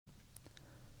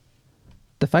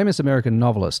The famous American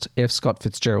novelist F. Scott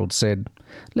Fitzgerald said,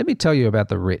 "Let me tell you about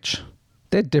the rich.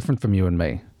 They're different from you and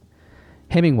me."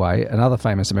 Hemingway, another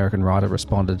famous American writer,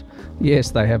 responded,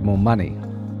 "Yes, they have more money."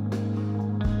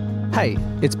 Hey,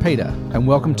 it's Peter, and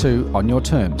welcome to On Your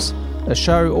Terms, a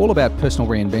show all about personal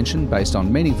reinvention based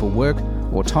on meaningful work,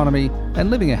 autonomy,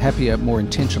 and living a happier, more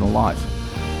intentional life.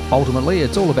 Ultimately,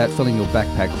 it's all about filling your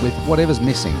backpack with whatever's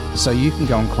missing so you can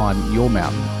go and climb your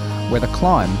mountain, where the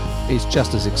climb is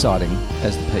just as exciting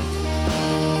as the peak.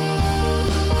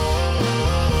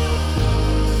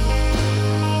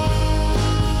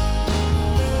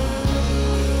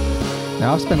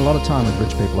 Now, I've spent a lot of time with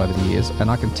rich people over the years,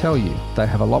 and I can tell you they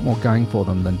have a lot more going for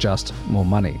them than just more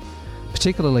money,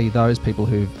 particularly those people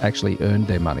who've actually earned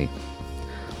their money.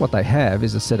 What they have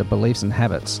is a set of beliefs and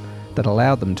habits that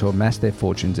allowed them to amass their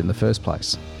fortunes in the first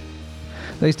place.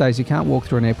 These days, you can't walk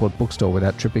through an airport bookstore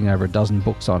without tripping over a dozen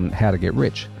books on how to get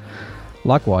rich.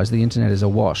 Likewise, the internet is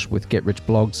awash with get-rich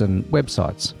blogs and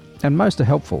websites, and most are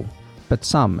helpful, but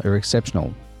some are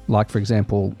exceptional, like, for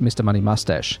example, Mr. Money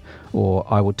Mustache, or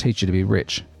I Will Teach You to Be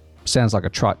Rich. Sounds like a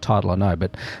trite title, I know,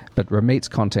 but Ramit's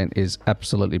content is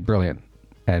absolutely brilliant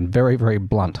and very, very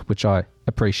blunt, which I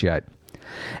appreciate.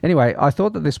 Anyway, I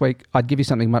thought that this week I'd give you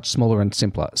something much smaller and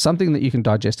simpler, something that you can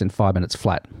digest in 5 minutes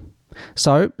flat.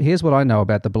 So, here's what I know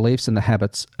about the beliefs and the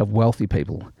habits of wealthy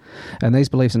people. And these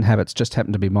beliefs and habits just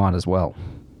happen to be mine as well.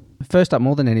 First up,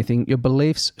 more than anything, your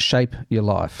beliefs shape your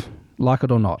life, like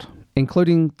it or not,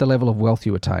 including the level of wealth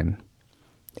you attain.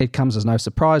 It comes as no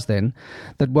surprise, then,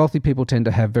 that wealthy people tend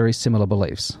to have very similar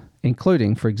beliefs,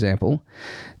 including, for example,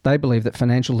 they believe that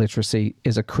financial literacy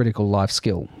is a critical life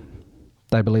skill.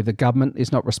 They believe the government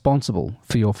is not responsible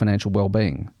for your financial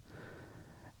well-being.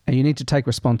 And you need to take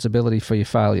responsibility for your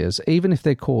failures, even if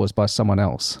they're caused by someone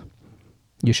else.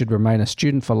 You should remain a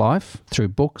student for life through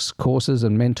books, courses,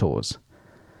 and mentors.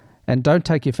 And don't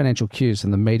take your financial cues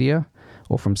from the media,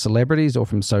 or from celebrities, or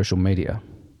from social media.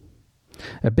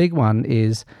 A big one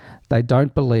is they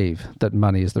don't believe that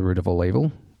money is the root of all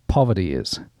evil. Poverty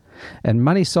is. And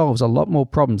money solves a lot more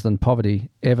problems than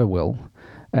poverty ever will.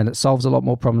 And it solves a lot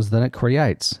more problems than it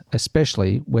creates,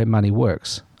 especially where money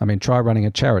works. I mean, try running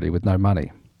a charity with no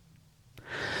money.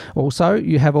 Also,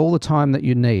 you have all the time that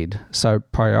you need, so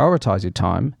prioritize your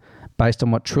time based on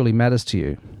what truly matters to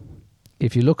you.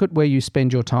 If you look at where you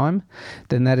spend your time,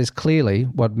 then that is clearly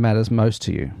what matters most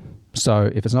to you.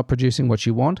 So if it's not producing what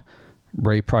you want,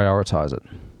 reprioritize it.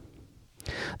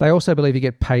 They also believe you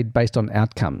get paid based on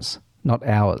outcomes, not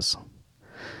hours.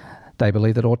 They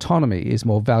believe that autonomy is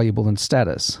more valuable than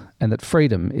status, and that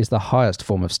freedom is the highest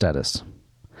form of status.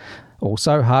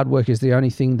 Also, hard work is the only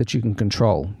thing that you can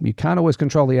control. You can't always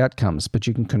control the outcomes, but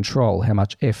you can control how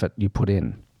much effort you put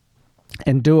in.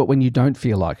 And do it when you don't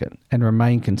feel like it, and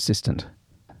remain consistent.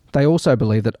 They also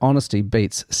believe that honesty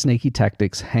beats sneaky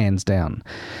tactics hands down.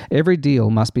 Every deal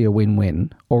must be a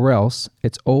win-win, or else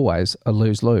it's always a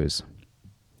lose-lose.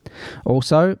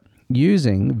 Also,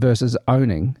 using versus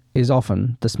owning is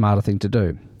often the smarter thing to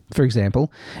do. For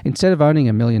example, instead of owning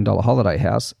 $1 million holiday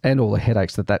house and all the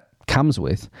headaches that comes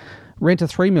with, rent a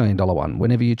 $3 million one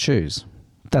whenever you choose.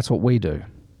 That's what we do.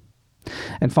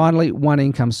 And finally, one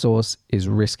income source is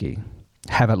risky.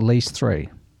 Have at least 3.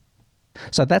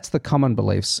 So that's the common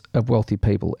beliefs of wealthy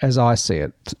people as I see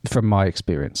it from my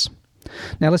experience.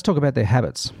 Now let's talk about their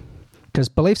habits. Because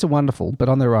beliefs are wonderful, but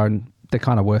on their own, they're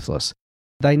kind of worthless.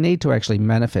 They need to actually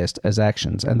manifest as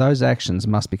actions, and those actions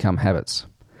must become habits.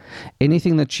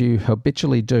 Anything that you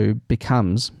habitually do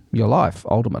becomes your life,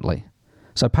 ultimately.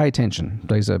 So pay attention.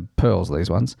 These are pearls, these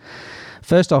ones.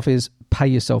 First off is pay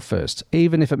yourself first,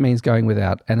 even if it means going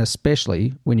without, and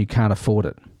especially when you can't afford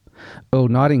it. Earl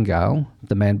Nightingale,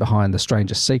 the man behind The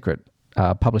Strangest Secret,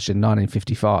 published in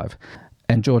 1955,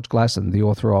 and George Glasson, the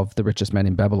author of The Richest Man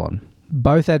in Babylon,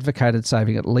 both advocated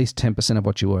saving at least 10% of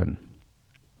what you earn.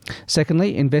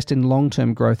 Secondly, invest in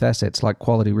long-term growth assets like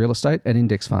quality real estate and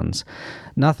index funds.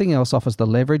 Nothing else offers the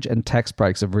leverage and tax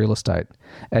breaks of real estate,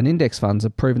 and index funds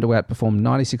have proven to outperform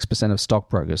 96% of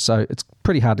stockbrokers, so it's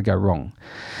pretty hard to go wrong.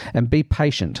 And be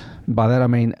patient. By that I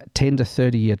mean 10 to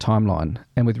 30 year timeline.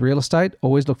 And with real estate,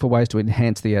 always look for ways to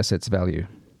enhance the asset's value.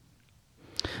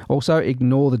 Also,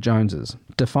 ignore the Joneses.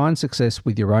 Define success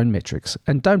with your own metrics,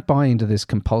 and don't buy into this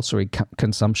compulsory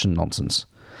consumption nonsense.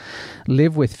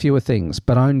 Live with fewer things,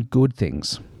 but own good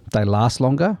things. They last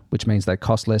longer, which means they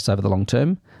cost less over the long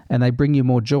term, and they bring you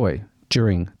more joy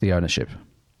during the ownership.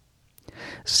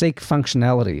 Seek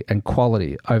functionality and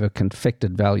quality over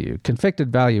confected value.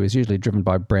 Confected value is usually driven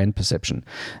by brand perception.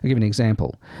 I'll give you an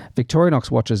example.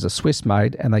 Victorinox watches are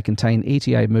Swiss-made and they contain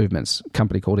ETA movements, a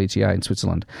company called ETA in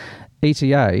Switzerland.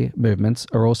 ETA movements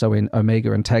are also in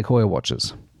Omega and Tag Heuer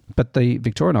watches, but the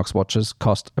Victorinox watches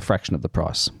cost a fraction of the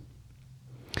price.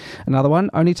 Another one,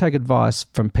 only take advice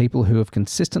from people who have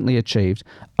consistently achieved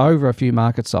over a few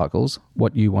market cycles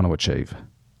what you want to achieve.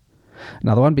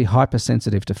 Another one, be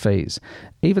hypersensitive to fees.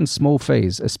 Even small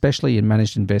fees, especially in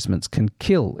managed investments, can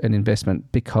kill an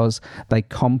investment because they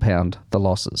compound the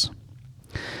losses.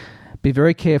 Be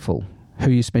very careful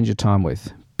who you spend your time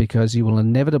with, because you will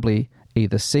inevitably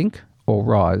either sink or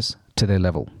rise to their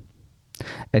level.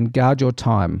 And guard your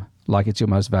time like it's your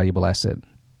most valuable asset,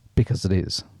 because it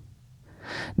is.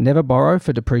 Never borrow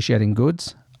for depreciating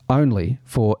goods, only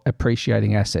for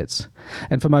appreciating assets.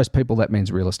 And for most people, that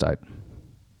means real estate.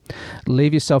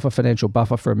 Leave yourself a financial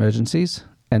buffer for emergencies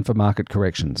and for market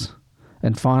corrections.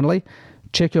 And finally,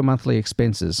 check your monthly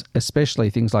expenses, especially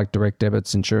things like direct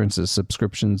debits, insurances,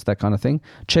 subscriptions, that kind of thing.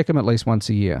 Check them at least once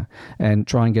a year and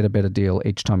try and get a better deal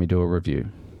each time you do a review.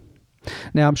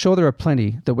 Now, I'm sure there are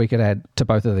plenty that we could add to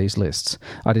both of these lists.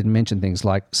 I didn't mention things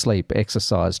like sleep,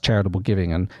 exercise, charitable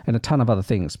giving, and a ton of other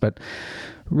things. But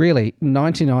really,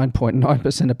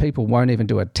 99.9% of people won't even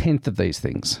do a tenth of these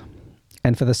things.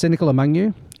 And for the cynical among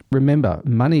you, remember,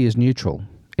 money is neutral.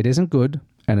 It isn't good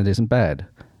and it isn't bad.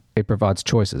 It provides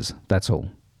choices, that's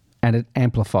all. And it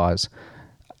amplifies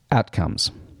outcomes.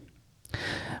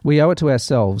 We owe it to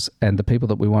ourselves and the people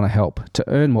that we want to help to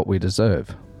earn what we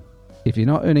deserve. If you're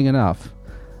not earning enough,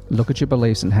 look at your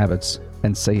beliefs and habits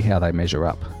and see how they measure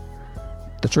up.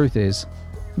 The truth is,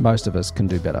 most of us can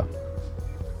do better.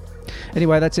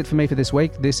 Anyway, that's it for me for this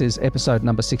week. This is episode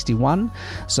number 61.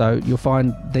 So you'll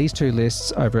find these two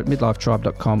lists over at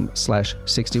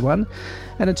midlifetribe.com/61.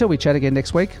 And until we chat again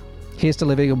next week, here's to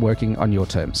living and working on your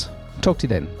terms. Talk to you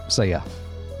then. See ya.